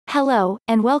Hello,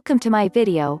 and welcome to my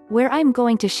video, where I'm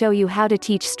going to show you how to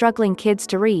teach struggling kids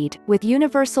to read, with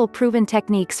Universal Proven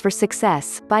Techniques for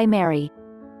Success, by Mary.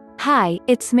 Hi,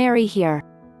 it's Mary here.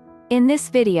 In this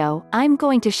video, I'm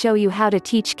going to show you how to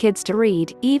teach kids to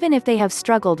read, even if they have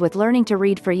struggled with learning to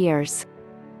read for years.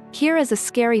 Here is a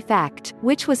scary fact,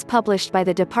 which was published by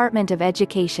the Department of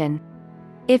Education.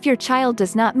 If your child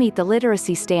does not meet the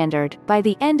literacy standard, by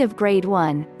the end of grade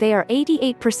 1, they are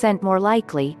 88% more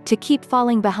likely to keep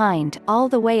falling behind, all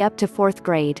the way up to 4th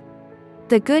grade.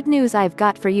 The good news I've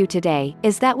got for you today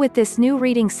is that with this new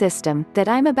reading system that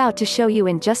I'm about to show you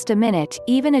in just a minute,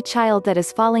 even a child that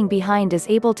is falling behind is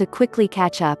able to quickly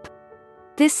catch up.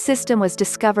 This system was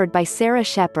discovered by Sarah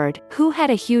Shepard, who had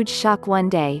a huge shock one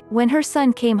day when her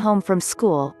son came home from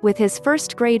school with his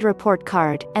first grade report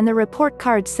card, and the report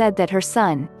card said that her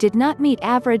son did not meet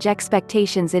average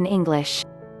expectations in English.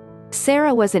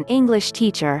 Sarah was an English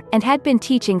teacher and had been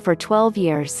teaching for 12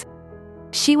 years.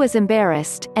 She was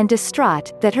embarrassed and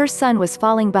distraught that her son was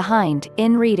falling behind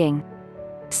in reading.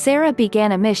 Sarah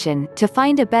began a mission to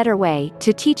find a better way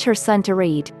to teach her son to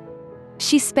read.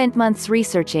 She spent months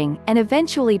researching and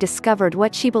eventually discovered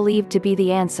what she believed to be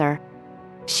the answer.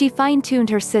 She fine-tuned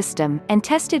her system and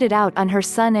tested it out on her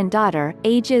son and daughter,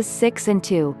 ages 6 and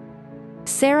 2.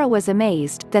 Sarah was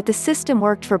amazed that the system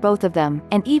worked for both of them,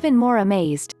 and even more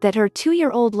amazed that her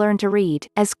 2-year-old learned to read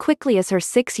as quickly as her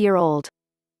 6-year-old.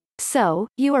 So,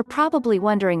 you are probably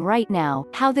wondering right now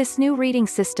how this new reading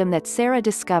system that Sarah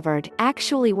discovered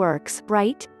actually works,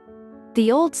 right?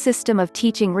 The old system of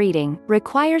teaching reading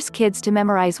requires kids to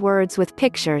memorize words with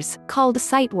pictures, called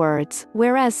sight words,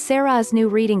 whereas Sarah's new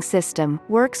reading system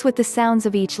works with the sounds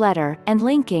of each letter, and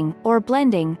linking, or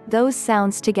blending, those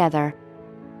sounds together.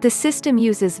 The system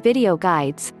uses video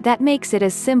guides that makes it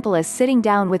as simple as sitting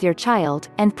down with your child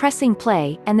and pressing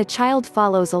play, and the child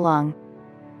follows along.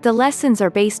 The lessons are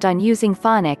based on using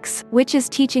phonics, which is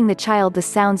teaching the child the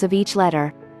sounds of each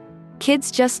letter.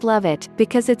 Kids just love it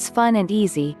because it's fun and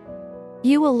easy.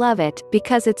 You will love it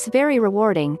because it's very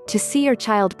rewarding to see your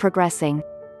child progressing.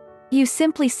 You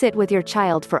simply sit with your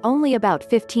child for only about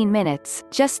 15 minutes,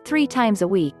 just 3 times a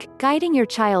week, guiding your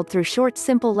child through short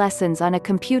simple lessons on a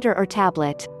computer or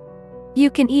tablet. You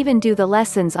can even do the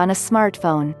lessons on a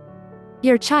smartphone.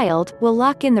 Your child will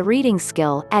lock in the reading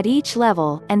skill at each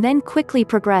level and then quickly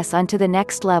progress onto the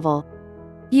next level.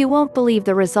 You won't believe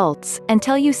the results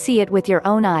until you see it with your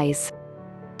own eyes.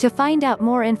 To find out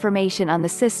more information on the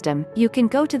system, you can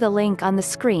go to the link on the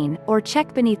screen, or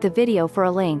check beneath the video for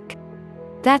a link.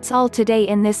 That's all today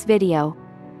in this video.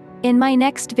 In my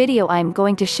next video I'm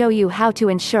going to show you how to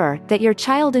ensure that your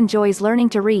child enjoys learning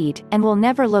to read, and will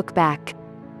never look back.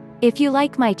 If you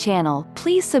like my channel,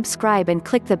 please subscribe and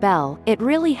click the bell, it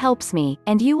really helps me,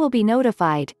 and you will be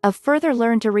notified of further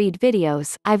Learn to Read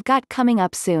videos I've got coming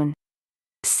up soon.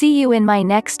 See you in my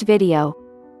next video.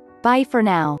 Bye for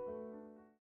now.